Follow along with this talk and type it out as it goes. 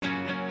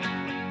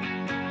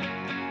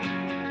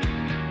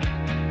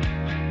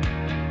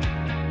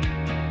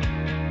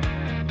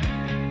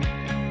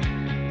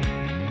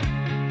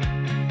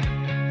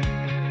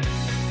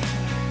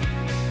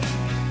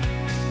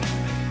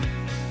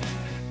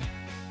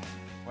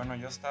Bueno,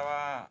 yo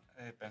estaba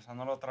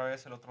pensándolo otra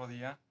vez el otro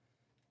día,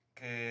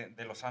 que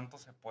de los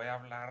santos se puede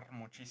hablar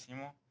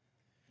muchísimo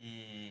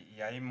y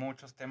hay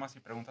muchos temas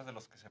y preguntas de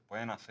los que se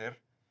pueden hacer.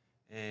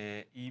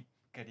 Y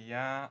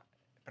quería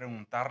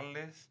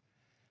preguntarles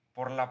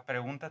por la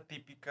pregunta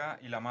típica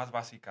y la más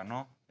básica,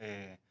 ¿no?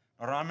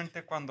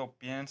 Normalmente cuando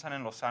piensan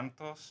en los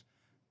santos,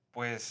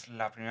 pues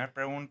la primera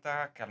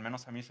pregunta que al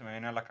menos a mí se me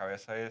viene a la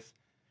cabeza es,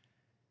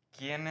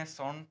 ¿quiénes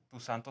son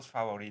tus santos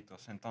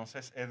favoritos?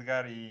 Entonces,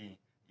 Edgar y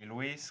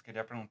Luis,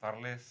 quería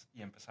preguntarles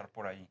y empezar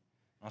por ahí.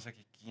 No sé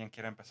quién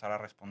quiere empezar a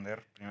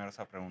responder primero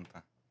esa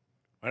pregunta.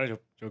 Bueno,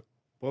 yo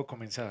puedo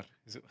comenzar.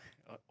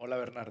 Hola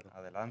Bernardo.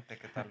 Adelante,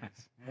 ¿qué tal,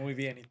 Luis? Muy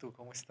bien, ¿y tú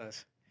cómo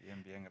estás?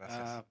 Bien, bien,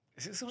 gracias.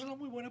 Esa es una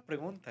muy buena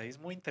pregunta, es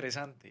muy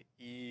interesante.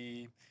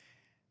 Y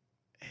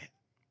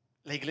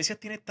la iglesia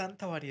tiene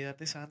tanta variedad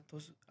de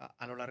santos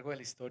a lo largo de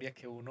la historia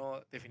que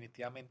uno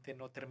definitivamente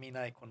no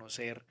termina de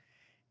conocer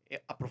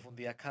a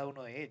profundidad cada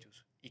uno de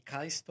ellos. Y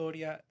cada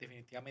historia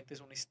definitivamente es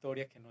una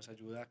historia que nos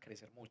ayuda a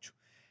crecer mucho.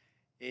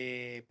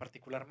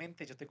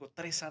 Particularmente yo tengo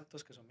tres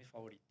santos que son mis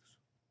favoritos.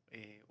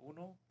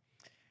 Uno,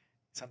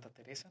 Santa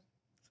Teresa,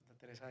 Santa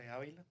Teresa de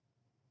Ávila,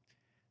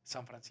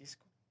 San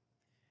Francisco.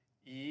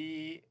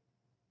 Y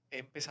he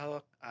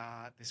empezado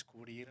a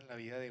descubrir en la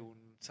vida de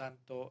un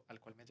santo al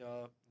cual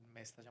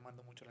me está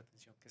llamando mucho la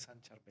atención, que es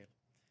San Charbel,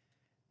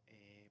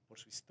 por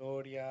su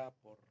historia,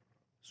 por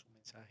su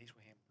mensaje y su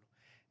ejemplo.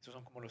 Esos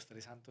son como los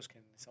tres santos que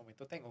en este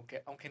momento tengo,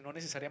 aunque no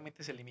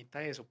necesariamente se limita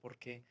a eso,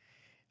 porque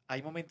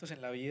hay momentos en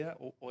la vida,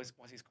 o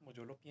así es como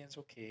yo lo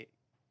pienso, que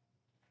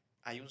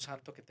hay un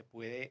santo que te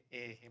puede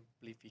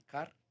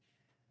ejemplificar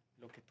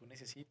lo que tú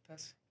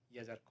necesitas y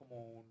hallar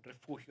como un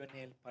refugio en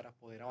él para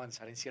poder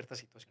avanzar en ciertas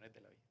situaciones de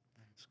la vida.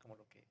 Eso es como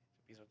lo que yo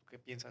pienso. ¿Tú qué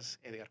piensas,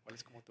 Edgar? ¿Cuál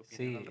es como tu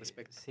opinión al Sí,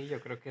 respecto? sí, yo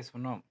creo que es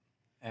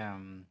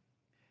em,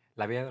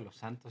 la vida de los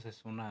santos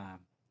es una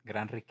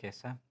gran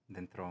riqueza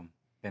dentro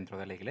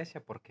de la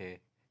iglesia, porque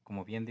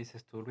como bien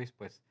dices tú, Luis,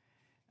 pues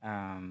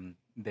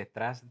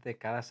detrás de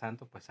cada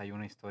santo pues hay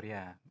una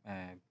historia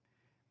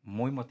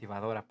muy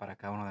motivadora para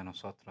cada uno de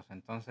nosotros.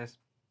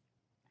 Entonces,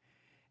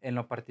 en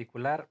lo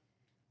particular,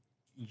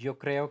 yo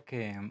creo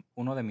que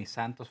uno de mis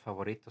santos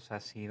favoritos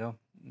ha sido,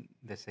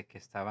 desde que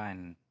estaba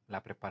en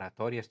la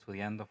preparatoria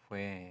estudiando,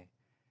 fue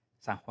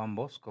San Juan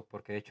Bosco,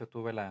 porque de hecho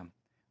tuve la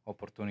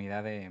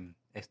oportunidad de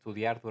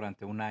estudiar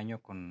durante un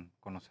año con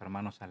los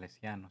hermanos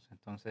salesianos.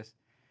 Entonces,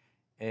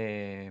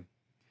 eh,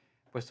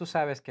 pues tú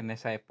sabes que en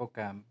esa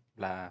época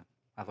la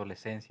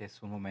adolescencia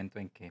es un momento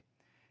en que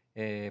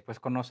pues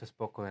conoces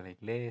poco de la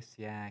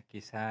iglesia,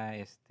 quizá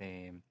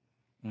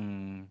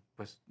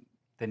pues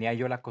tenía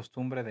yo la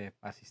costumbre de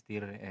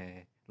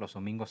asistir los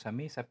domingos a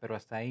misa, pero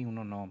hasta ahí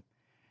uno no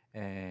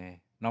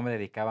me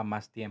dedicaba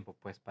más tiempo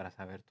pues para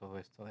saber todo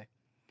esto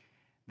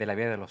de la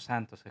vida de los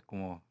santos.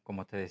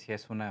 Como te decía,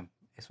 es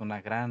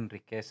una gran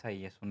riqueza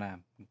y es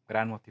una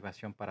gran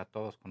motivación para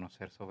todos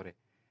conocer sobre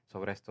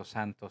estos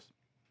santos.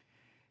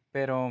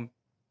 Pero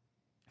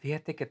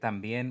fíjate que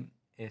también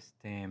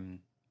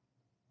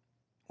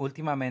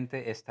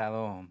últimamente he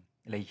estado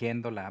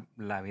leyendo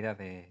la vida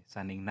de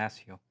San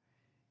Ignacio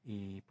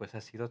y pues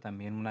ha sido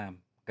también una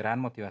gran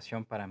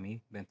motivación para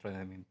mí dentro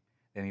de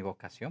mi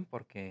vocación,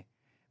 porque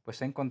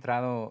pues he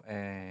encontrado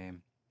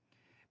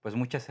pues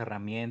muchas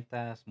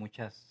herramientas,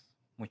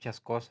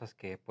 muchas cosas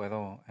que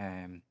puedo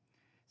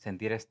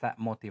sentir esta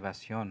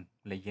motivación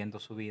leyendo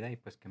su vida y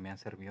pues que me han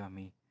servido a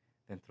mí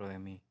dentro de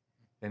mi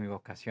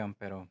vocación.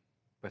 Pero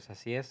pues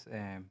así es,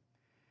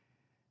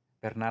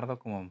 Bernardo,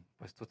 como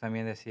pues tú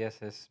también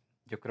decías,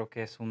 yo creo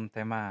que es un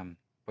tema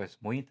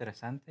pues muy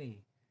interesante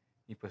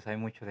y pues hay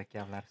mucho de qué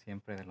hablar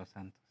siempre de los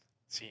santos.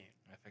 Sí,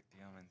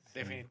 Efectivamente. Sí,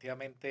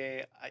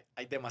 definitivamente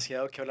hay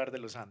demasiado que hablar de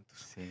los santos.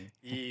 sí.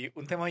 Y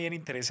un tema bien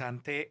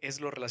interesante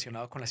es lo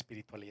relacionado con la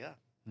espiritualidad,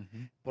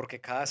 Ujú. porque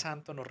cada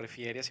santo nos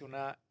refiere hacia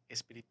una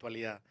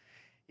espiritualidad.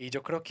 Y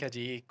yo creo que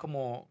allí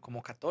como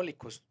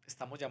católicos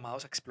estamos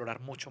llamados a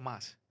explorar mucho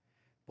más,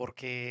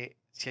 porque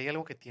si hay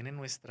algo que tiene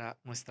nuestra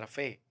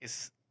fe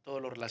es todo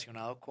lo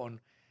relacionado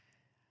con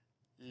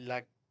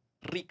la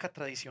rica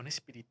tradición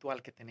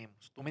espiritual que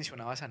tenemos. Tú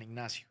mencionabas a San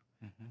Ignacio,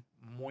 Ujú.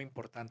 muy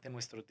importante en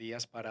nuestros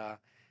días para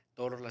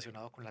todo lo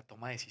relacionado con la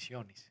toma de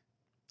decisiones.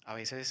 A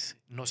veces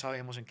no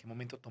sabemos en qué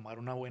momento tomar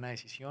una buena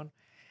decisión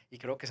y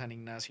creo que San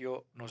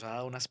Ignacio nos ha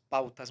dado unas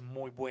pautas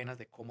muy buenas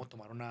de cómo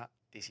tomar una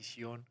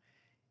decisión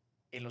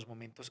en los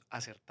momentos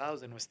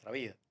acertados de nuestra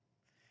vida.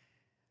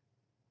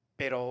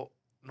 Pero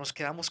nos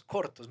quedamos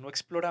cortos, no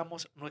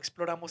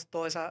exploramos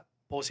toda esa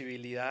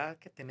posibilidad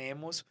que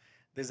tenemos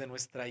desde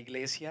nuestra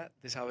iglesia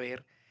de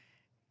saber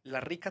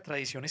la rica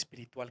tradición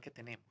espiritual que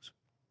tenemos.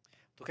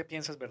 ¿Tú qué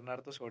piensas,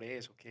 Bernardo, sobre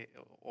eso?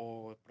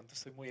 O de pronto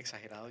estoy muy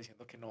exagerado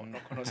diciendo que no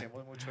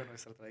conocemos mucho de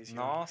nuestra tradición.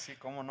 No, sí,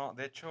 cómo no.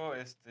 De hecho,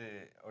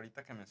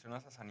 ahorita que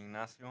mencionas a San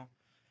Ignacio,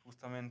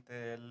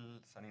 justamente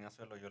San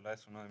Ignacio de Loyola,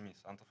 es uno de mis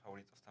santos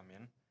favoritos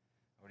también.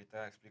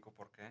 Ahorita explico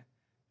por qué.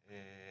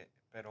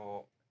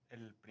 Pero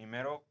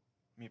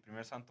mi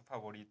primer santo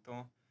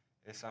favorito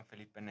es San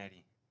Felipe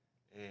Neri.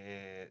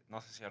 No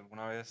sé si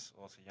alguna vez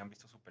o si ya han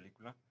visto su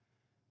película,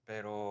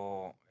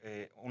 pero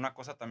una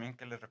cosa también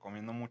que les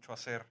recomiendo mucho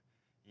hacer,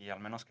 y al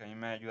menos que a mí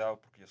me ha ayudado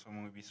porque yo soy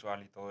muy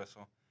visual y todo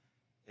eso,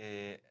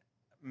 eh,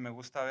 me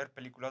gusta ver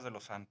películas de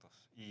los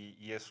santos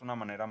y es una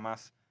manera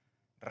más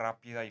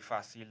rápida y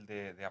fácil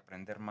de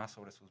aprender más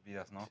sobre sus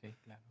vidas, ¿no? Sí,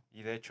 claro.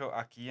 Y de hecho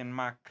aquí en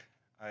Mac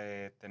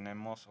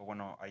tenemos, o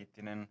bueno, ahí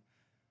tienen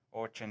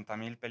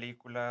 80,000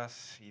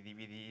 películas y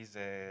DVDs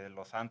de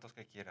los santos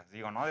que quieras.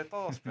 Digo, no de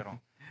todos,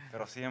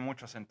 pero sí de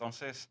muchos.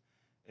 Entonces,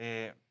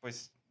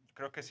 pues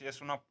creo que sí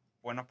es una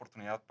buena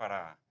oportunidad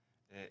para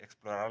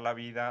explorar la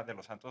vida de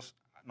los santos,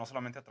 no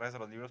solamente a través de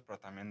los libros, pero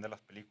también de las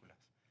películas.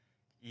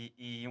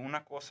 Y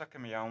una cosa que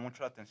me llamó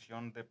mucho la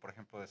atención de, por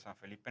ejemplo, de San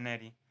Felipe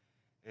Neri,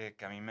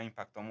 que a mí me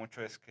impactó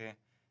mucho, es que,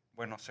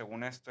 bueno,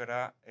 según esto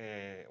era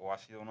o ha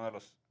sido uno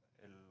de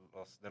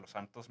de los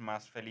santos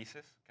más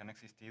felices que han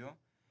existido.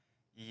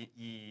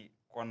 Y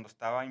cuando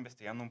estaba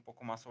investigando un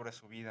poco más sobre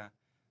su vida,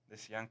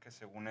 decían que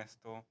según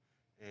esto,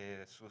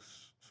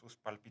 sus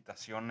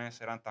palpitaciones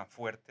eran tan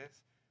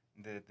fuertes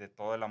de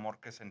todo el amor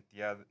que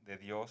sentía de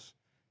Dios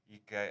y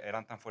que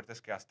eran tan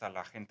fuertes que hasta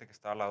la gente que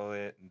estaba al lado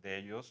de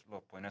ellos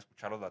lo pueden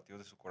escuchar los latidos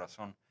de su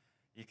corazón.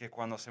 Y que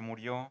cuando se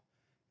murió,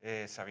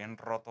 se habían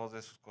roto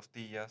de sus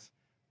costillas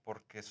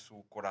porque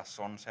su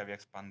corazón se había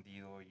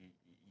expandido y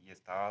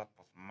estaba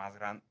pues,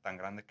 tan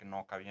grande que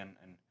no cabía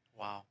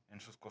Wow. en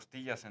sus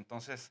costillas.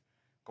 Entonces,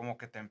 como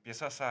que te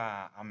empiezas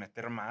a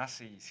meter más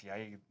y si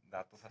hay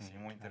datos así Sí,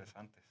 muy claro.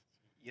 interesantes.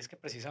 Y es que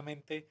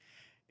precisamente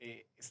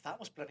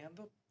estábamos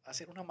planeando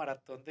hacer una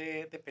maratón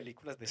de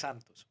películas de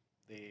santos,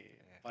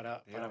 para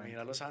mirar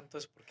Efectivamente. los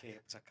santos,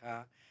 porque pues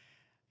acá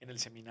en el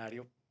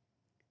seminario,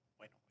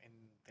 bueno,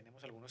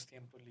 tenemos algunos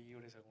tiempos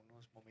libres,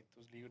 algunos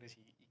momentos libres,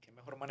 y qué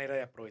mejor manera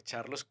de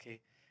aprovecharlos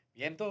que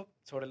viendo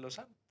sobre los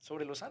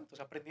santos,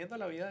 aprendiendo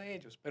la vida de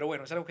ellos. Pero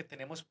bueno, es algo que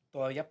tenemos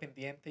todavía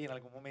pendiente y en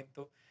algún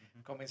momento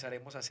Ujú.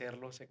 comenzaremos a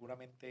hacerlo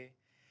seguramente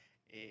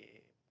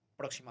eh,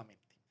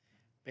 próximamente.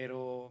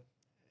 Pero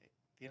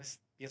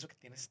pienso que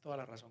tienes toda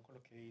la razón con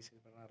lo que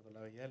dices, Bernardo.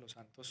 La vida de los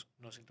santos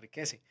nos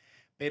enriquece.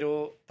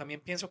 Pero también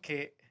pienso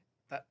que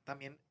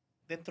también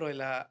dentro de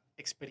la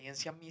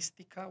experiencia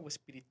mística o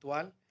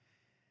espiritual,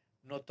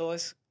 no todo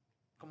es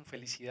como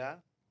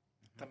felicidad.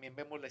 Ujú. También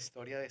vemos la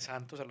historia de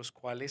santos a los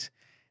cuales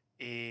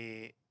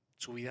eh,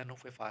 su vida no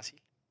fue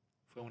fácil.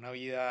 Fue una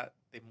vida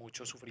de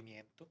mucho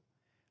sufrimiento,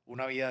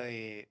 una vida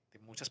de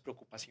muchas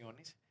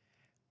preocupaciones,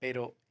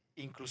 pero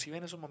inclusive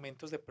en esos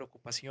momentos de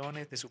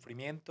preocupaciones, de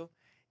sufrimiento,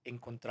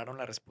 encontraron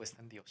la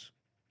respuesta en Dios.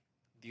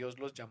 Dios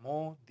los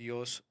llamó,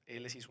 Dios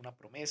Él les hizo una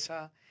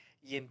promesa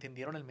y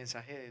entendieron el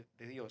mensaje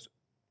de Dios.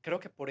 Creo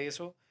que por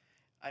eso,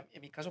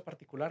 en mi caso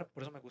particular,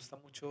 por eso me gusta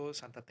mucho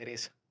Santa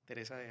Teresa,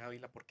 Teresa de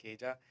Ávila, porque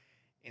ella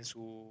en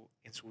su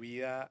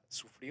vida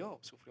sufrió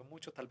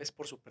mucho, tal vez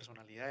por su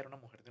personalidad, era una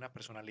mujer de una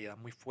personalidad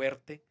muy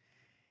fuerte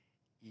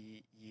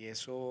y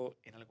eso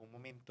en algún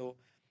momento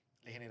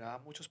le generaba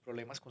muchos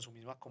problemas con su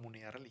misma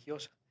comunidad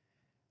religiosa.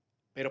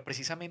 Pero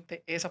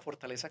precisamente esa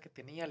fortaleza que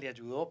tenía le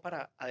ayudó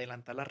para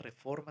adelantar las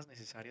reformas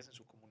necesarias en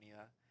su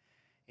comunidad.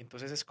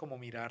 Entonces es como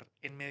mirar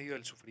en medio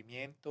del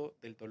sufrimiento,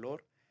 del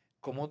dolor,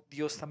 cómo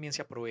Dios también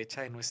se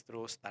aprovecha de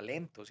nuestros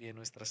talentos y de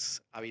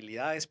nuestras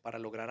habilidades para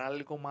lograr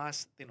algo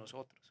más de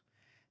nosotros.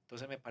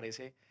 Entonces me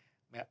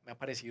ha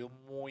parecido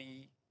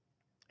muy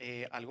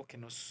algo que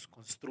nos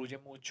construye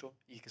mucho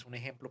y que es un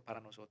ejemplo para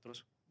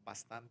nosotros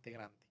bastante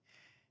grande.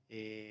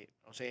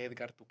 No sé,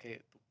 Edgar, tú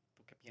qué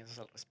piensas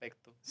al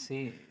respecto?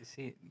 Sí,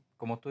 sí,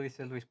 como tú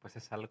dices, Luis, pues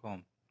es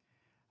algo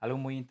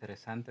muy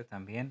interesante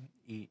también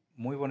y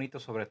muy bonito,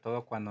 sobre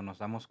todo cuando nos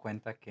damos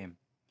cuenta que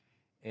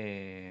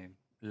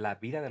la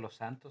vida de los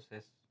santos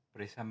es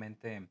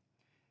precisamente,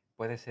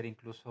 puede ser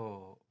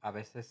incluso a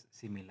veces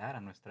similar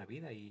a nuestra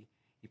vida y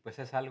pues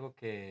es algo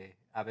que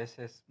a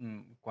veces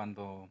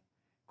cuando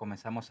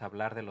comenzamos a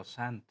hablar de los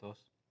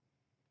santos,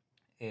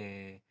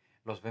 eh,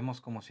 los vemos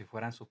como si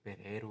fueran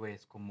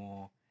superhéroes,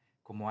 como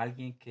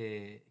alguien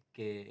que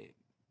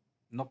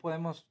no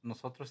podemos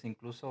nosotros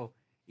incluso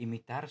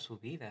imitar su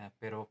vida,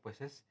 pero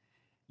pues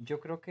yo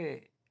creo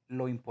que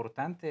lo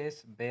importante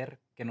es ver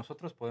que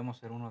nosotros podemos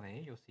ser uno de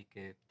ellos y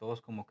que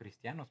todos como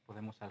cristianos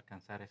podemos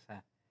alcanzar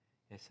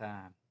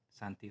esa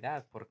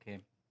santidad,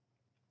 porque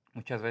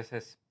muchas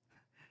veces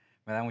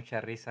me da mucha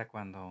risa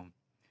cuando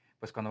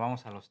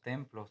vamos a los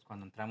templos,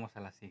 cuando entramos a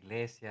las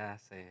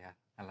iglesias,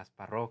 a las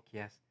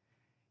parroquias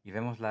y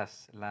vemos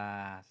las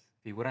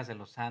figuras de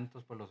los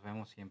santos, pues los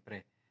vemos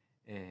siempre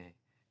eh,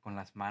 con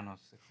las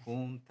manos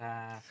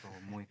juntas o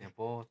muy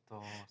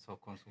devotos o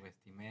con su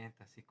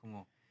vestimenta, así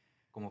como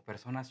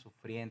personas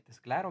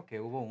sufrientes. Claro que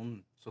hubo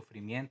un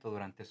sufrimiento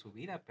durante su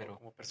vida, O pero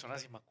como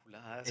personas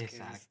inmaculadas que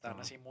están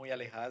exacto, así muy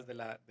alejadas del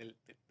De la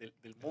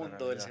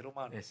mundo, del realidad. ser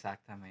humano.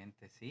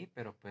 exactamente, sí,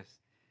 pero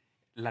pues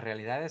la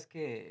realidad es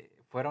que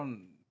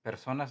fueron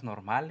personas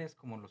normales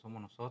como lo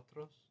somos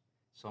nosotros,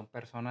 son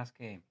personas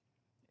que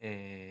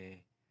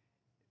eh,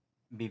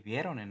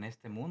 vivieron en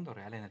este mundo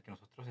real en el que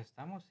nosotros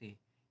estamos y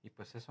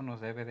pues eso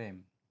nos debe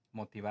de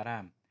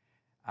motivar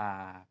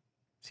a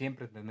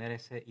siempre tener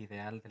ese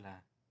ideal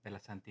de la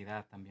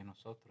santidad también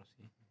nosotros,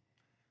 ¿sí? Ujú.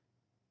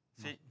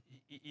 Sí,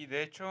 y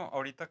de hecho,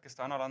 ahorita que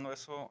estaban hablando de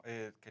eso,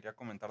 quería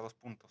comentar 2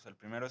 puntos. El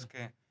primero es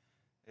Ujú.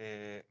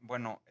 que,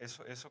 bueno,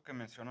 eso que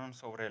mencionan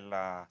sobre el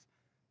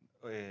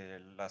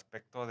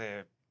aspecto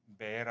de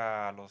ver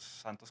a los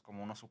santos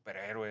como unos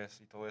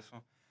superhéroes y todo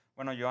eso.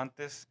 Bueno, yo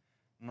antes,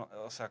 no,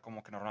 o sea,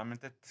 como que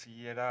normalmente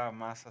sí era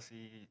más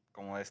así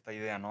como de esta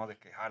idea, ¿no? De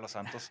que los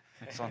santos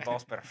son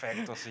todos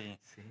perfectos y,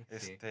 Sí,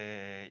 sí.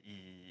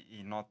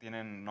 y no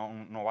tienen,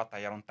 no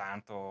batallaron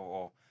tanto,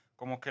 o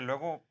como que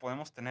luego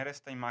podemos tener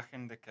esta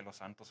imagen de que los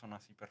santos son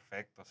así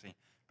perfectos, sí.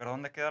 Pero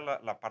 ¿dónde queda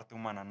la parte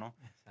humana, no?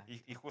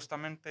 Y Exacto.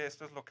 justamente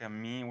esto es lo que a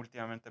mí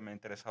últimamente me ha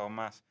interesado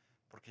más,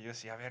 porque yo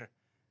decía, a ver,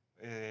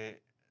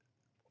 eh,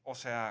 o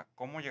sea,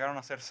 ¿cómo llegaron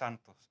a ser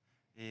santos?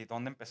 ¿Y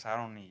dónde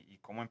empezaron y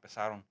cómo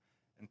empezaron?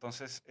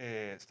 Entonces,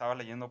 estaba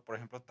leyendo, por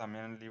ejemplo,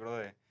 también el libro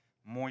de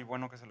muy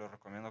bueno que se lo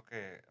recomiendo,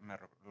 que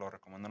lo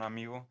recomendó un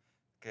amigo,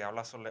 que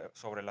habla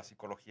sobre la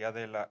psicología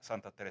de la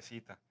Santa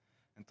Teresita.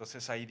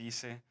 Entonces ahí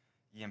dice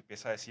y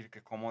empieza a decir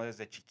que cómo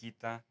desde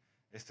chiquita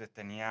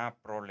tenía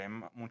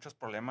muchos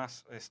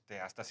problemas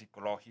hasta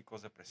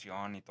psicológicos,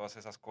 depresión y todas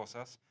esas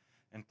cosas.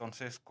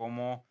 Entonces,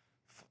 cómo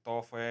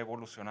todo fue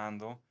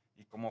evolucionando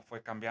y cómo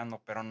fue cambiando,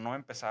 pero no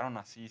empezaron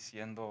así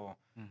siendo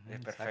Ujú,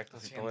 perfectos exacto.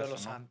 y todo Siendo eso,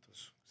 los ¿no?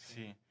 santos, sí.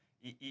 Sí.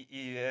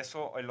 Y de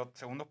eso,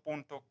 segundo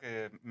punto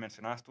que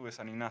mencionabas tú de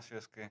San Ignacio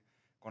es que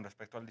con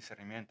respecto al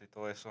discernimiento y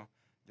todo eso,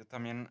 yo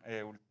también,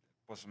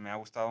 pues me ha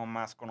gustado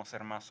más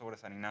conocer más sobre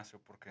San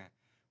Ignacio, porque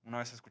una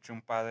vez escuché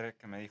un padre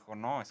que me dijo,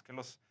 no, es que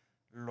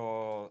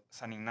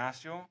San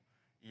Ignacio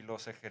y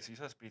los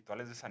ejercicios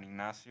espirituales de San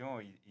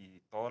Ignacio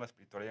y toda la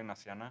espiritualidad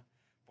ignaciana,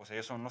 pues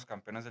ellos son los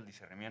campeones del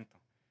discernimiento.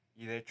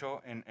 Y de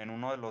hecho, en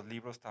uno de los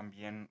libros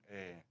también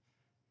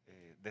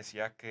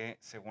decía que,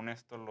 según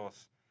esto,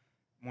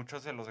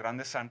 muchos de los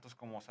grandes santos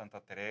como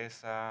Santa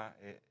Teresa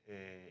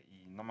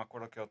y no me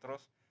acuerdo qué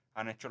otros,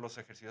 han hecho los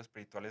ejercicios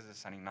espirituales de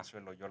San Ignacio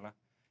de Loyola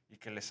y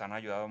que les han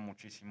ayudado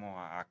muchísimo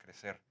a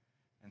crecer.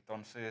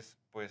 Entonces,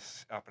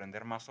 pues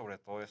aprender más sobre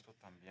todo esto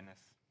también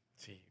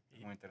Sí, es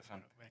y muy bueno,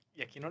 interesante.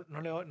 y aquí no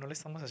le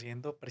estamos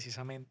haciendo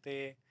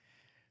precisamente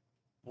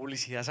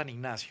publicidad a San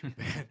Ignacio,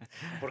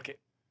 porque,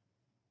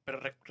 pero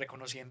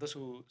reconociendo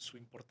su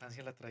importancia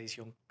en la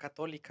tradición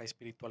católica,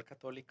 espiritual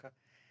católica,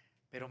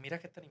 pero mira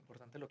qué tan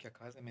importante lo que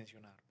acabas de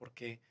mencionar,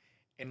 porque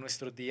en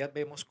nuestros días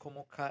vemos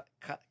cómo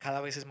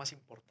cada vez es más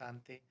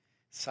importante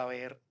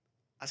saber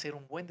hacer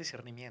un buen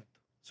discernimiento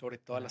sobre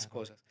todas las Claro.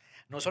 cosas.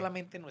 No Ujú.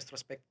 solamente en nuestro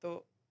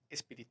aspecto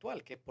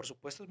espiritual, que por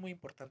supuesto es muy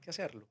importante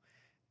hacerlo,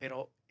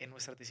 pero en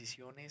nuestras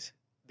decisiones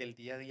del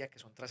día a día que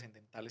son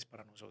trascendentales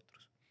para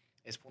nosotros.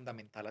 Es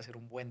fundamental hacer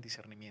un buen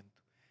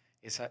discernimiento.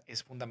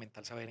 Es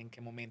fundamental saber en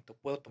qué momento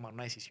puedo tomar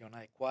una decisión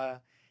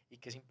adecuada y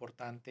que es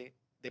importante,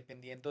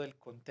 dependiendo del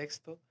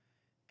contexto,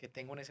 que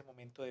tengo en ese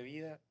momento de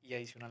vida y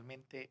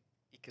adicionalmente,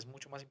 y que es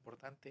mucho más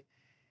importante,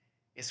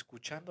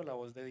 escuchando la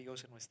voz de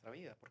Dios en nuestra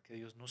vida, porque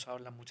Dios nos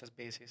habla muchas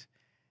veces,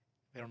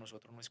 pero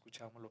nosotros no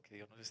escuchamos lo que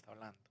Dios nos está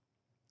hablando.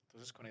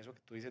 Entonces, con eso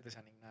que tú dices de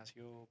San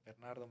Ignacio,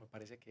 Bernardo, me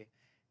parece que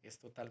es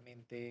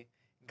totalmente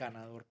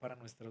ganador para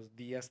nuestros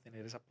días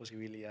tener esa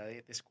posibilidad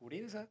de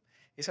descubrir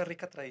esa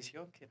rica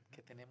tradición que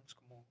tenemos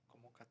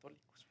como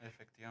católicos.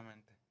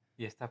 Efectivamente.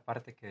 Y esta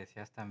parte que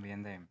decías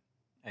también de,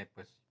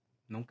 pues,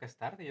 nunca es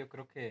tarde. Yo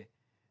creo que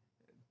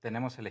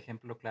tenemos el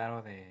ejemplo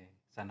claro de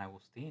San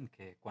Agustín,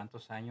 que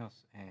cuántos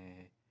años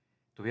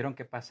tuvieron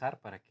que pasar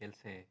para que él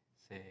se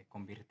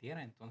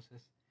convirtiera.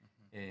 Entonces,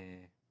 Ujú,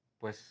 eh,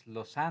 pues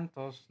los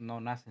santos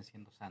no nacen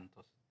siendo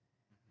santos.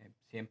 ujú.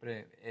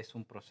 Siempre es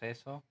un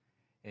proceso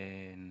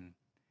en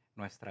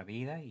nuestra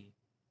vida y,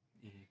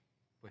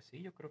 pues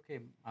sí, yo creo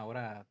que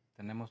ahora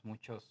tenemos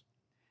muchos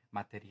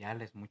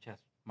materiales,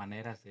 muchas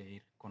maneras de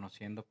ir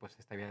conociendo pues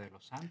esta vida de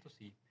los santos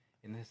y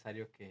es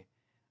necesario que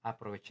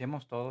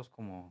aprovechemos todos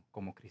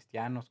como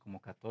cristianos, como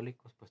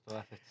católicos, pues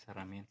todas estas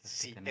herramientas que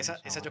Sí, esa,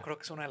 tenemos esa yo ahora. creo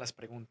que es una de las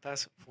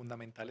preguntas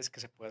fundamentales que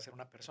se puede hacer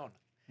una persona.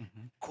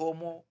 Ujú,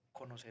 ¿Cómo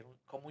conocer,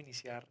 cómo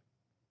iniciar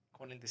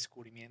con el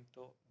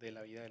descubrimiento de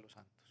la vida de los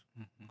santos?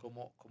 ujú,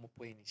 ¿Cómo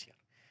puede iniciar?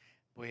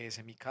 Pues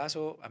en mi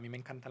caso, a mí me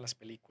encantan las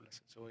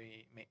películas.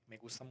 Me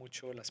gustan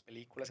mucho las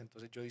películas,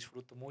 entonces yo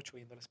disfruto mucho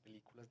viendo las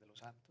películas de los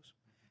santos.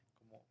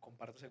 Como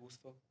comparto ese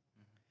gusto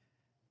Ujú.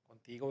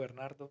 contigo,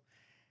 Bernardo.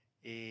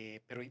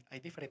 Pero hay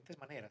diferentes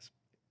maneras.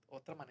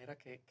 Otra manera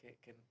que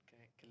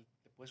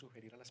le puede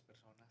sugerir a las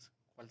personas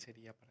cuál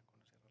sería para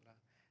conocer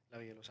la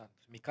vida de los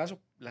santos. En mi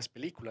caso, las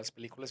películas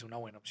es una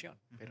buena opción,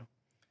 Ujú. pero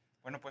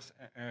Bueno, pues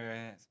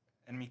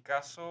en mi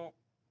caso,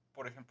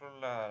 por ejemplo,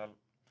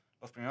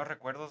 los primeros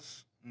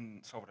recuerdos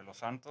sobre los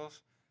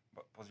santos,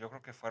 pues yo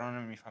creo que fueron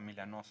en mi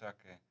familia, ¿no? O sea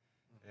que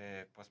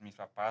pues mis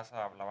papás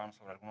hablaban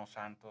sobre algunos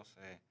santos,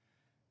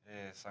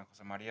 San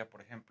José María,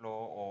 por ejemplo,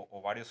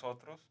 o varios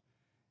otros.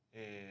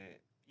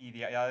 Y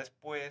ya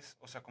después,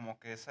 o sea, como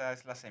que esa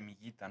es la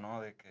semillita,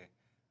 ¿no? De que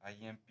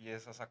ahí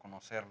empiezas a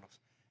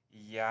conocerlos.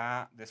 Y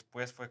ya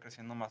después fue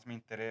creciendo más mi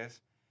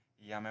interés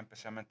y ya me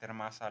empecé a meter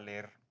más a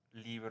leer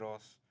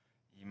libros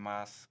y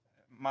más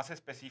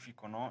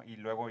específico, ¿no? Y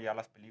luego ya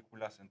las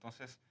películas.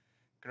 Entonces,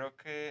 Creo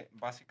que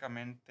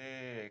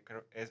básicamente,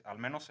 al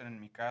menos en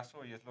mi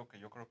caso, y es lo que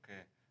yo creo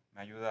que me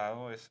ha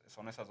ayudado,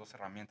 son esas dos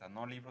herramientas,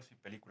 ¿no? Libros y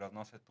películas.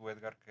 No sé tú,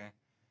 Edgar,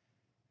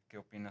 qué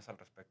opinas al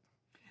respecto.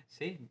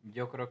 Sí,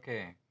 yo creo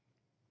que,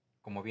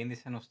 como bien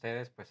dicen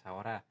ustedes, pues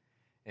ahora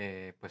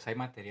pues hay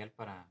material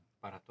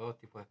para todo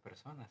tipo de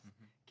personas.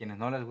 Ujú. Quienes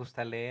no les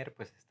gusta leer,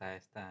 pues está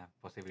esta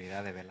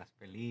posibilidad de ver las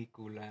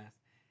películas.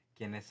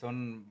 Quienes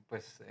son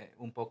pues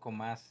un poco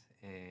más,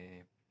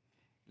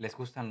 les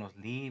gustan los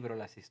libros,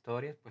 las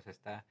historias, pues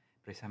está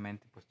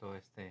precisamente pues todo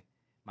este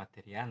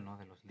material, ¿no?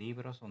 De los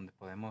libros donde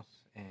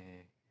podemos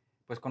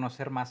pues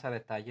conocer más a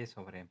detalle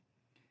sobre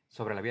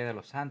la vida de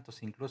los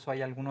santos. Incluso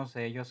hay algunos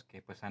de ellos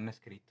que pues han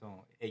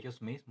escrito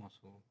ellos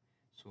mismos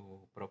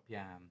su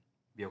propia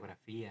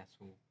biografía,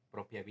 su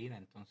propia vida.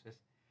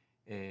 Entonces,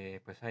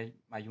 pues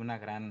hay una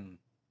gran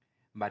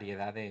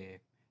variedad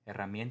de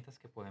herramientas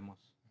que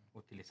podemos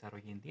utilizar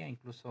hoy en día.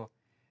 Incluso,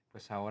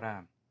 pues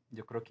ahora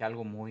yo creo que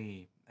algo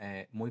muy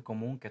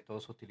común que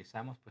todos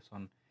utilizamos, pues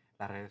son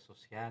las redes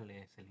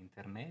sociales, el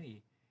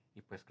internet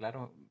y pues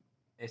claro,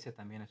 ese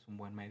también es un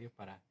buen medio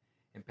para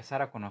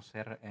empezar a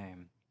conocer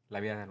la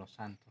vida de los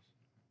santos.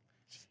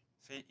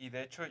 Sí, y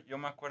de hecho yo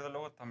me acuerdo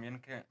luego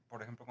también que,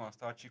 por ejemplo, cuando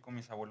estaba chico,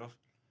 mis abuelos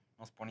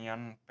nos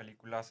ponían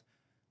películas,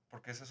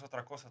 porque esa es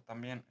otra cosa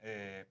también.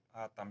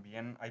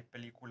 También hay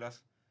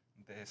películas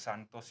de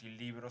santos y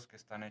libros que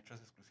están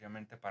hechos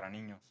exclusivamente para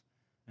niños.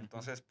 Ujú.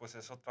 Entonces, pues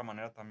es otra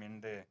manera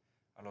también de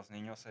a los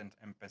niños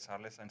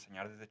empezarles a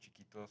enseñar desde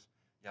chiquitos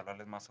y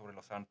hablarles más sobre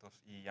los santos.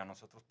 Y a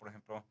nosotros, por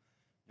ejemplo,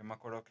 yo me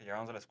acuerdo que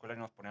llegábamos a la escuela y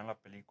nos ponían la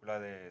película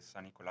de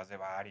San Nicolás de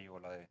Bari o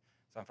la de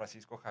San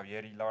Francisco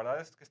Javier, y la verdad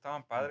es que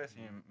estaban padres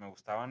y Ujú. me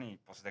gustaban, y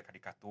pues de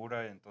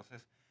caricatura, y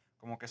entonces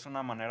como que es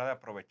una manera de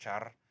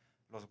aprovechar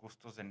los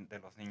gustos de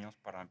los niños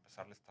para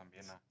empezarles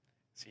también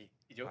Sí,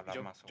 y a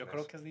hablar más yo sobre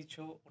creo eso. que has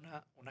dicho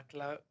una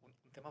clave,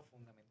 un tema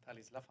fundamental,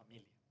 es la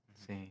familia.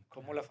 Ujú. Sí,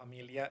 Cómo claro. la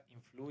familia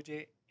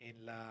influye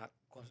en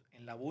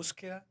la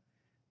búsqueda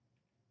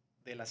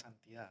de la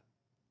santidad,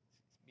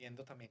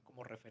 viendo también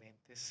como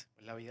referentes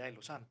pues, la vida de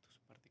los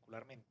santos,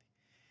 particularmente.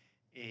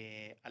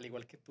 Al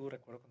igual que tú,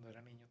 recuerdo cuando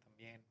era niño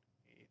también,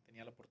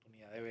 tenía la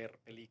oportunidad de ver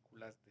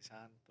películas de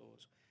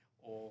santos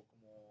o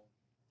como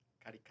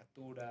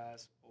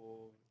caricaturas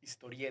o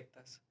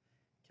historietas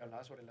que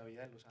hablaban sobre la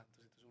vida de los santos.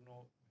 Entonces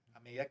uno, a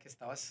medida que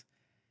estabas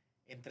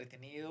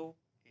entretenido,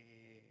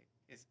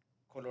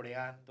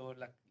 coloreando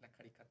la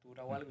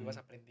caricatura o algo, ibas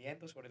Ujú.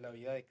 aprendiendo sobre la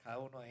vida de cada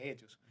uno de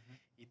ellos Ujú.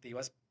 y te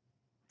ibas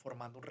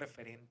formando un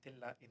referente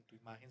en tu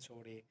imagen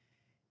sobre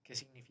qué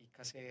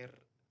significa ser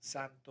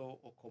santo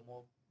o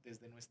cómo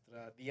desde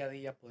nuestra día a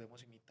día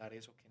podemos imitar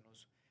eso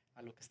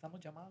a lo que estamos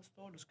llamados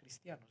todos los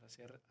cristianos, a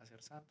ser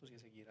santos y a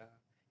seguir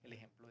el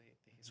ejemplo de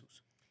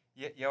Jesús.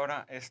 Y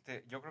ahora,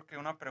 yo creo que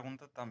una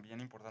pregunta también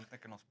importante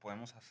que nos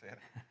podemos hacer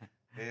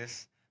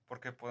es,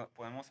 porque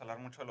podemos hablar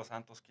mucho de los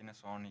santos, quiénes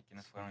son y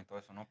quiénes fueron y Sí. todo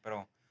eso, ¿no?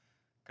 Pero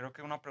creo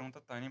que una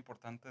pregunta también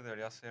importante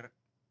debería ser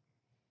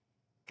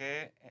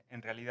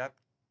en realidad,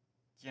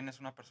 quién es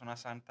una persona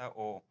santa,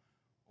 o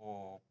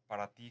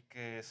para ti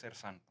qué es ser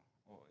santo.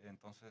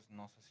 Entonces,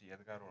 no sé si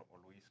Edgar o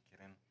Luis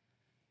quieren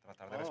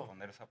tratar de Oh,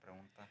 responder esa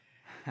pregunta.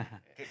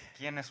 eh,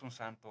 ¿Quién es un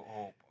santo?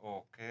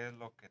 O qué es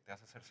lo que te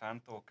hace ser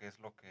santo? ¿O qué es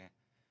lo que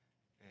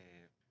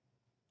eh,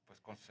 pues,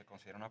 se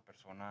considera una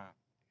persona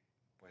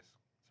pues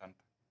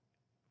santa?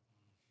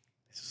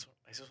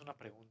 eso es una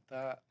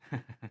pregunta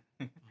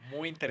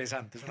muy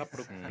interesante, es una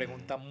Sí,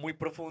 pregunta muy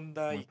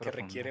profunda muy y que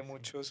profunda, requiere sí.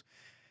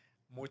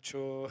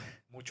 mucho,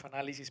 mucho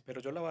análisis,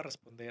 pero yo la voy a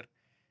responder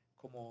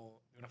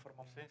como Sí,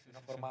 de sí, una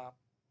sí, sí. forma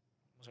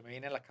como se me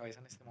viene a la cabeza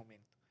en este Ujú,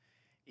 momento.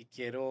 Y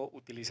quiero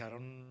utilizar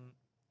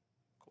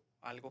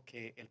algo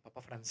que el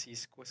Papa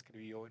Francisco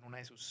escribió en una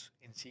de sus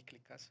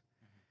encíclicas,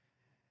 ujú,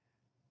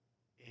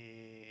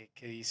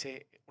 que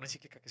dice, una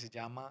encíclica que se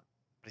llama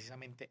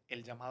precisamente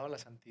El llamado a la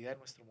santidad en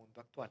nuestro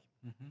mundo actual.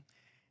 Ujú.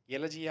 Y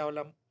él allí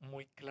habla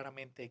muy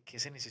claramente de qué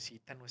se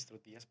necesita en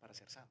nuestros días para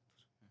ser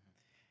santos. ujú,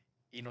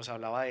 Y nos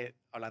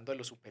hablando de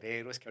los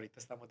superhéroes, que ahorita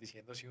estamos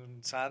diciendo si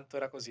un santo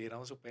era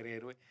considerado un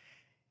superhéroe,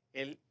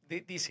 él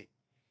dice,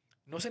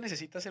 no se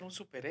necesita ser un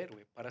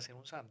superhéroe para ser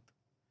un santo,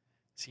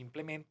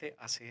 simplemente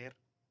hacer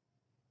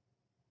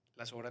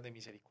las obras de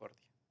misericordia,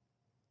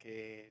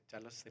 que ya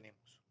las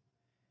tenemos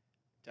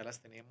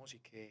y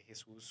que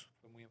Jesús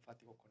fue muy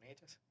enfático con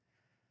ellas.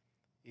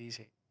 Y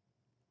dice,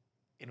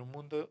 en un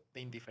mundo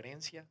de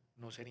indiferencia,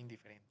 no ser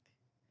indiferente.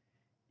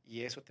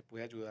 Y eso te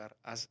puede ayudar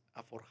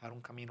a forjar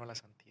un camino a la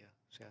santidad,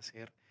 o sea,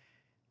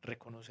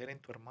 reconocer en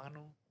tu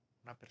hermano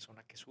una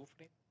persona que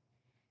sufre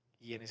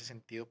y en ese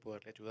sentido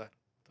poderle ayudar.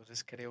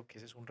 Entonces creo que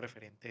ese es un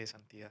referente de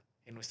santidad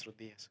en nuestros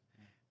días.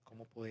 ujú.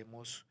 Cómo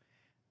podemos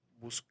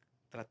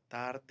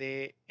tratar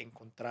de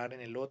encontrar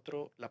en el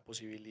otro la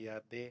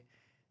posibilidad de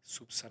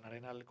subsanar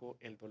en algo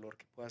el dolor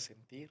que pueda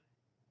sentir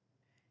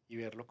y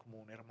verlo como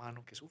un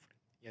hermano que sufre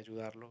y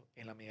ayudarlo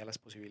en la medida de las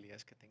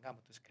posibilidades que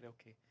tengamos. Entonces creo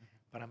que Ujú.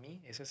 para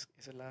mí esa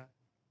es la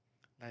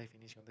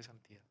definición de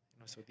santidad en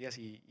nuestros días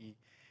y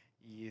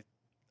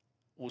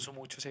uso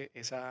mucho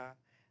esa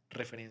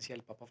referencia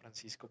del Papa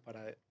Francisco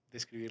para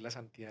describir la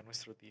santidad de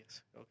nuestros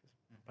días. Creo que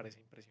me parece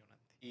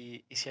impresionante.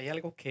 Y si hay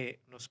algo que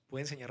nos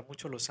puede enseñar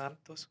mucho los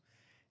santos,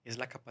 es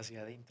la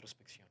capacidad de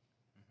introspección,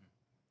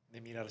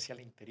 de mirarse al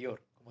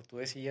interior. Como tú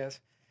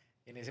decías,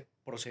 en ese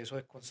proceso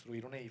de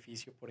construir un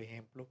edificio, por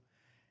ejemplo,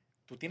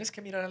 tú tienes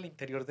que mirar al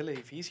interior del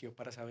edificio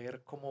para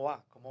saber cómo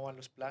van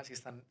los planos, si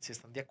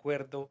están de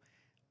acuerdo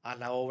a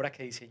la obra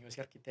que diseñó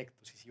ese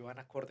arquitecto, si van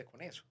acorde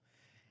con eso.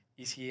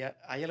 Y si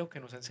hay algo que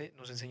nos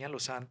enseñan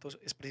los santos,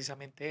 es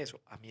precisamente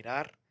eso, a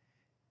mirar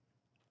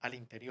al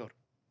interior,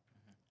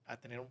 a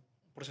tener un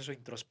proceso de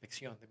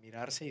introspección, de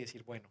mirarse y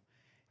decir, bueno,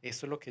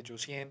 esto es lo que yo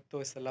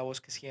siento, esta es la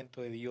voz que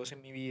siento de Dios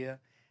en mi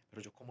vida,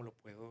 pero yo cómo lo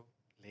puedo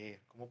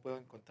leer, cómo puedo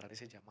encontrar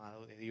ese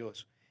llamado de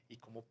Dios y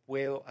cómo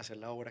puedo hacer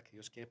la obra que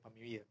Dios quiere para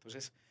mi vida.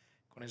 Entonces,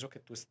 con eso que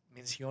tú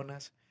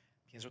mencionas,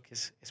 pienso que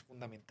es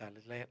fundamental,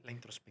 es la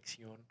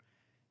introspección.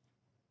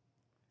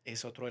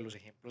 Es otro de los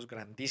ejemplos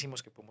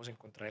grandísimos que podemos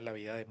encontrar en la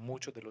vida de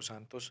muchos de los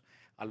santos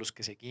a los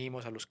que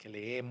seguimos, a los que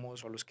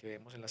leemos o a los que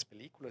vemos en las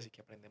películas y que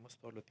aprendemos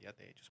todos los días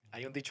de ellos.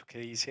 Hay un dicho que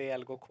dice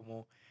algo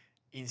como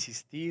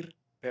insistir,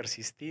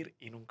 persistir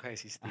y nunca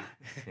desistir.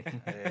 Sí.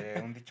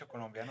 Un dicho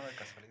colombiano de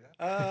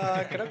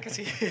casualidad. Creo que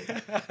sí.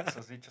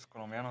 Esos dichos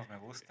colombianos me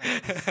gustan.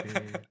 Sí.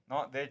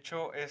 No, de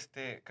hecho,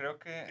 creo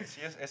que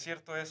sí es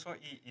cierto eso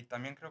y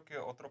también creo que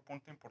otro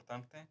punto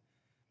importante,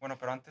 bueno,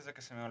 pero antes de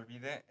que se me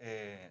olvide,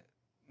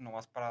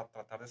 nomás para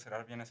tratar de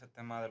cerrar bien ese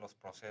tema de los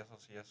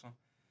procesos y eso,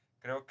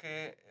 creo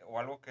que, o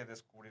algo que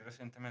descubrí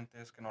recientemente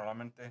es que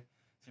normalmente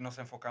si nos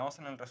enfocamos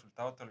en el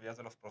resultado te olvidas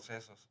de los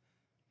procesos,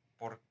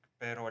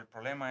 pero el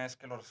problema es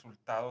que los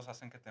resultados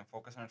hacen que te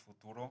enfoques en el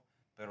futuro,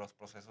 pero los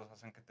procesos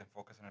hacen que te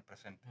enfoques en el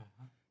presente.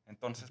 Ajá.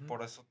 Entonces, Ujú.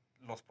 por eso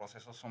los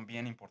procesos son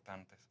bien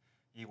importantes.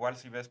 Igual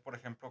si ves, por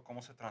ejemplo,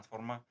 cómo se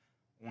transforma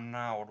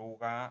una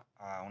oruga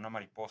a una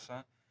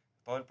mariposa,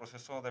 todo el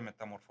proceso de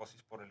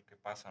metamorfosis por el que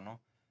pasa,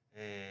 ¿no?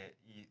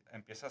 Y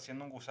empieza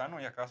siendo un gusano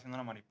y acaba siendo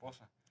una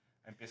mariposa.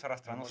 Empieza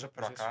arrastrándose, Hermoso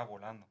pero acaba proceso.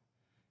 volando.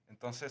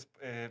 Entonces,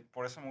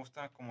 por eso me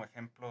gusta como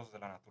ejemplos de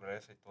la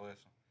naturaleza y todo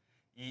eso.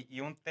 Y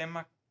un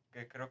tema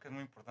que creo que es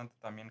muy importante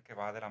también que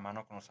va de la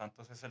mano con los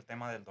santos es el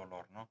tema del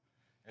dolor, ¿no?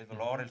 El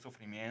dolor, Ujú. el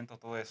sufrimiento,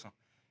 todo eso.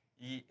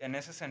 Y en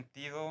ese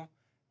sentido,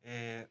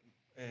 eh,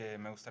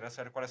 me gustaría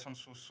saber cuáles son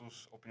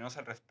sus opiniones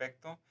al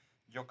respecto.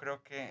 Yo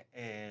creo que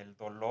el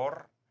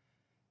dolor,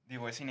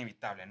 digo, es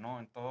inevitable, ¿no?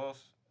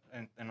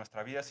 En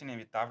nuestra vida es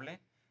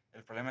inevitable.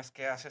 El problema es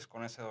qué haces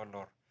con ese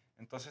dolor.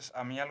 Entonces,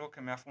 a mí algo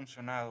que me ha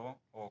funcionado,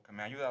 o que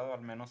me ha ayudado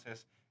al menos,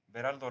 es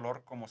ver al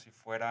dolor como si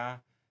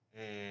fuera,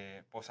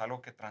 pues,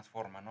 algo que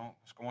transforma, ¿no?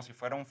 Es como si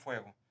fuera un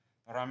fuego.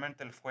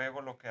 Normalmente el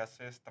fuego lo que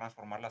hace es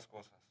transformar las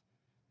cosas.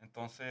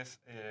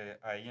 Entonces,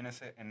 ahí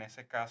en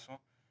ese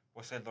caso,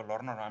 pues el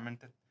dolor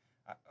normalmente,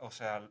 o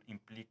sea,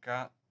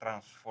 implica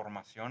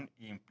transformación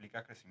y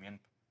implica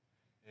crecimiento.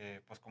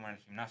 Pues como en el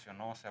gimnasio,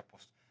 ¿no? O sea,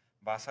 pues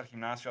vas al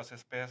gimnasio,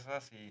 haces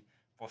pesas y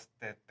pues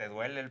te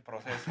duele el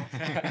proceso,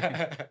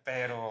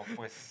 pero Sí,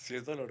 pues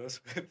es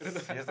doloroso.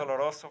 sí es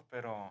doloroso,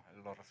 pero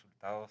los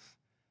resultados,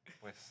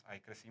 pues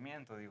hay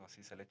crecimiento, digo,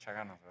 si se le echa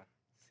ganas, ¿verdad?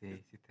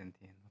 Sí, sí te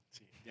entiendo.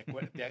 Sí,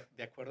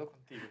 de acuerdo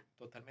contigo,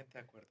 totalmente de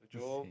acuerdo.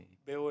 Yo Sí.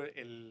 veo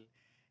el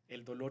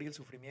dolor y el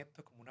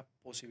sufrimiento como una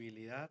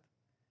posibilidad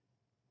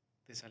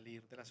de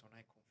salir de la zona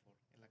de confort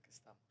en la que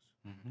estamos.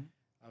 Ujú.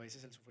 A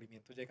veces el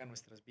sufrimiento llega a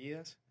nuestras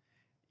vidas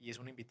y es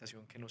una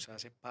invitación que nos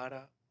hace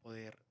para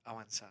poder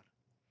avanzar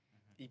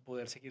Ujú, y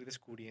poder seguir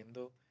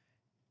descubriendo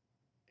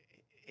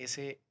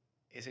ese,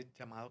 ese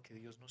llamado que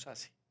Dios nos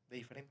hace de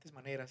diferentes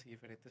maneras y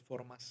diferentes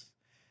formas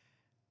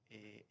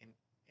en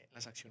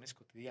las acciones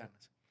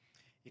cotidianas.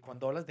 Y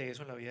cuando hablas de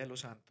eso en la vida de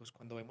los santos,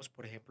 cuando vemos,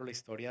 por ejemplo, la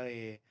historia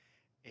de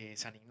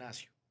San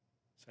Ignacio.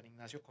 San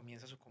Ignacio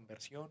comienza su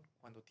conversión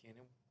cuando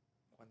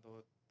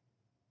ujú.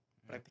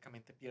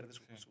 prácticamente pierde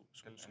Sí,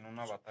 en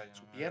una batalla, en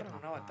su una pierna en guerra.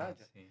 una Ajá,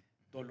 batalla. sí.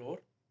 Ujú,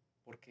 Dolor,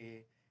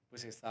 porque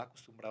pues estaba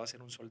acostumbrado a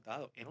ser un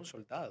soldado. Era un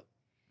soldado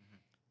ujú,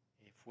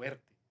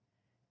 fuerte.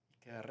 Y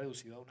quedar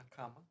reducido a una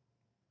cama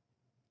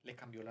le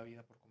cambió la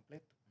vida por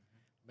completo. ujú,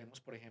 Vemos,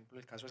 por ejemplo,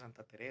 el caso de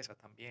Santa Teresa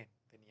también.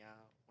 Tenía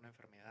una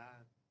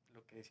enfermedad,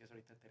 lo que decías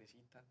ahorita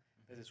Teresita,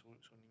 ujú, desde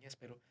su niñez,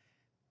 pero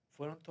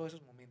fueron todos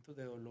esos momentos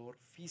de dolor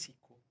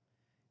físico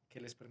que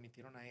les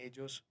permitieron a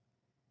ellos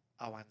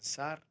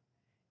avanzar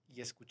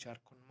y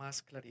escuchar con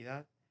más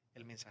claridad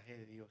el mensaje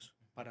de Dios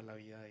para la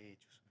vida de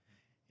ellos.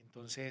 ujú,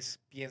 Entonces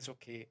pienso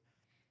que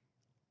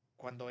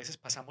cuando a veces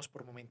pasamos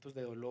por momentos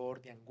de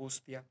dolor, de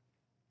angustia,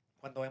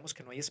 cuando vemos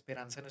que no hay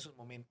esperanza en esos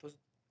momentos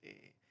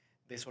eh,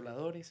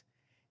 desoladores,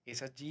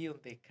 es allí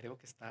donde creo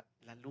que está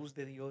la luz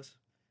de Dios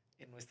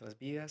en nuestras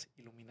vidas,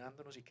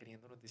 iluminándonos y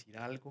queriéndonos decir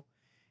algo,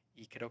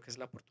 y creo que es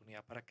la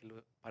oportunidad para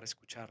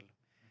escucharlo.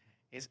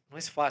 ujú. No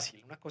es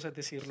fácil, una cosa es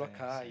decirlo Sí,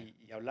 acá sí.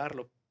 y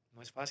hablarlo,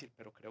 no es fácil,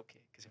 pero creo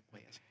que se Ujú.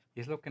 puede hacer.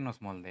 Y es lo que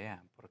nos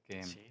moldea,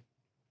 porque Sí,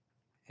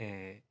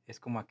 es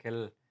como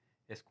aquel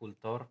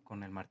escultor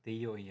con el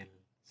martillo y el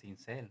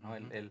cincel, ¿no?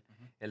 Ujú,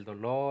 ujú, El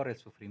dolor, el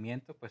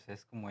sufrimiento, pues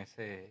es como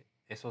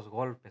esos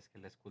golpes que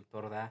el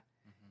escultor da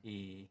ujú.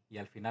 Y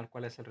al final,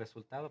 ¿cuál es el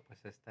resultado?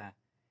 Pues esta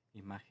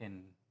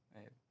imagen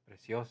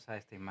preciosa,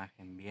 esta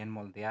imagen bien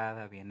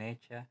moldeada, bien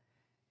hecha.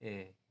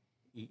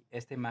 Y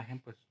esta imagen,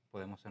 pues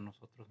podemos ser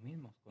nosotros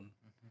mismos. Ujú.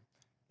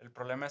 El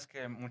problema es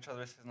que muchas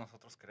veces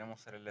nosotros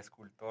queremos ser el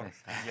escultor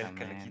y el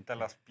que le quita Exactamente.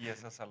 las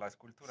piezas a la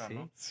escultura,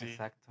 ¿no? Sí, Sí,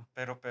 exacto.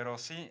 Pero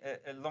sí,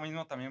 es lo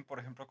mismo también, por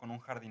ejemplo, con un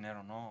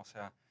jardinero, ¿no? O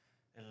sea,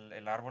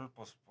 el árbol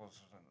pues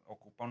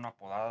ocupa una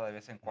podada de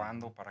vez en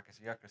cuando Ujú. para que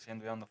siga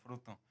creciendo y dando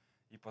fruto.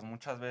 Y pues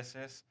muchas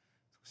veces,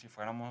 si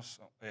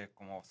fuéramos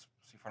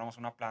si fuéramos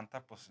una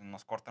planta, pues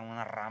nos cortan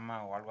una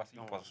rama o algo así,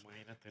 no, pues,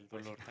 imagínate el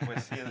pues, dolor tan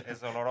pues sí, grande. es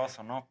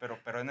doloroso, ¿no? Pero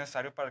es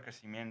necesario para el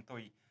crecimiento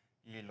y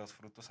los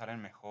frutos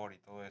salen mejor y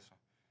todo eso.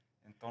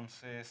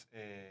 Entonces,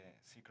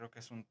 sí creo que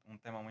es un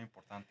tema muy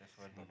importante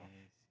eso del dolor. Sí,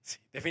 sí. Sí,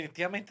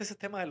 definitivamente ese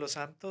tema de los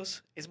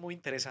santos es muy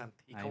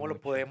interesante y Hay cómo lo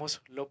mucho.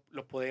 podemos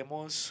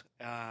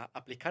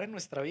aplicar en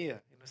nuestra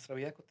vida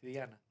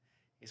cotidiana.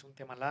 Es un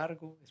tema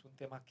largo, es un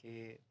tema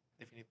que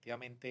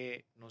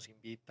definitivamente nos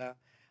invita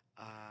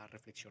a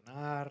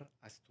reflexionar,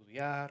 a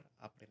estudiar,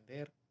 a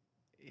aprender.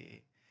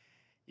 eh,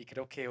 y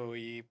creo que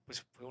hoy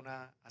pues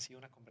ha sido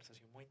una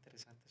conversación muy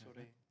interesante Ujú.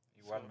 sobre,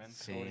 Igualmente.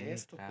 sobre Sí,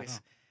 esto. Pues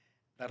claro.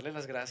 darle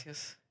las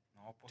gracias,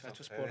 No, pues a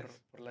muchachos,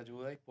 ustedes. por la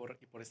ayuda y por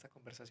esta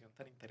conversación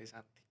tan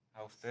interesante.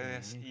 A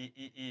ustedes. Sí.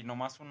 Y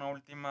nomás una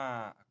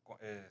última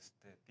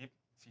tip.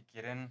 Si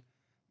quieren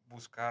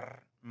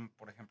buscar,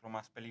 por ejemplo,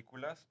 más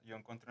películas, yo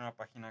encontré una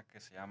página que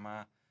se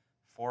llama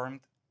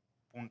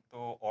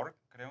formed.org,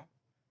 creo.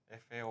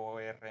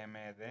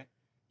 FORMD.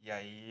 Y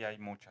ahí hay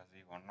muchas,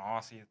 digo, no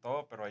así de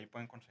todo, pero ahí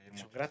pueden conseguir Y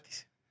son muchas.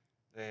 gratis.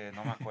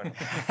 No me acuerdo.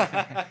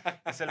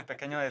 Es el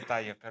pequeño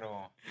detalle,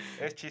 pero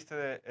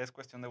es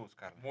cuestión de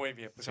buscarle. Muy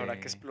bien, pues habrá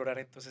que Sí. explorar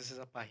entonces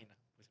esa página.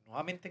 Pues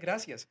nuevamente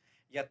gracias.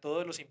 Y a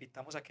todos los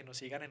invitamos a que nos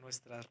sigan en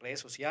nuestras redes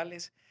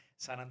sociales,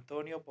 San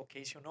Antonio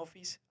Vocation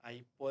Office,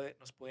 ahí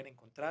nos pueden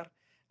encontrar.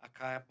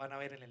 Acá van a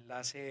ver el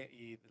enlace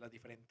y de las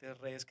diferentes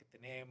redes que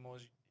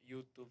tenemos,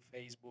 YouTube,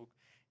 Facebook,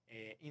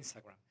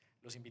 Instagram.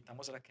 Los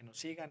invitamos a que nos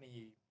sigan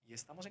y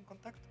estamos en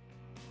contacto.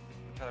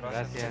 Muchas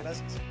gracias. Muchas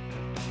Gracias.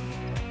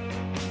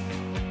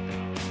 gracias.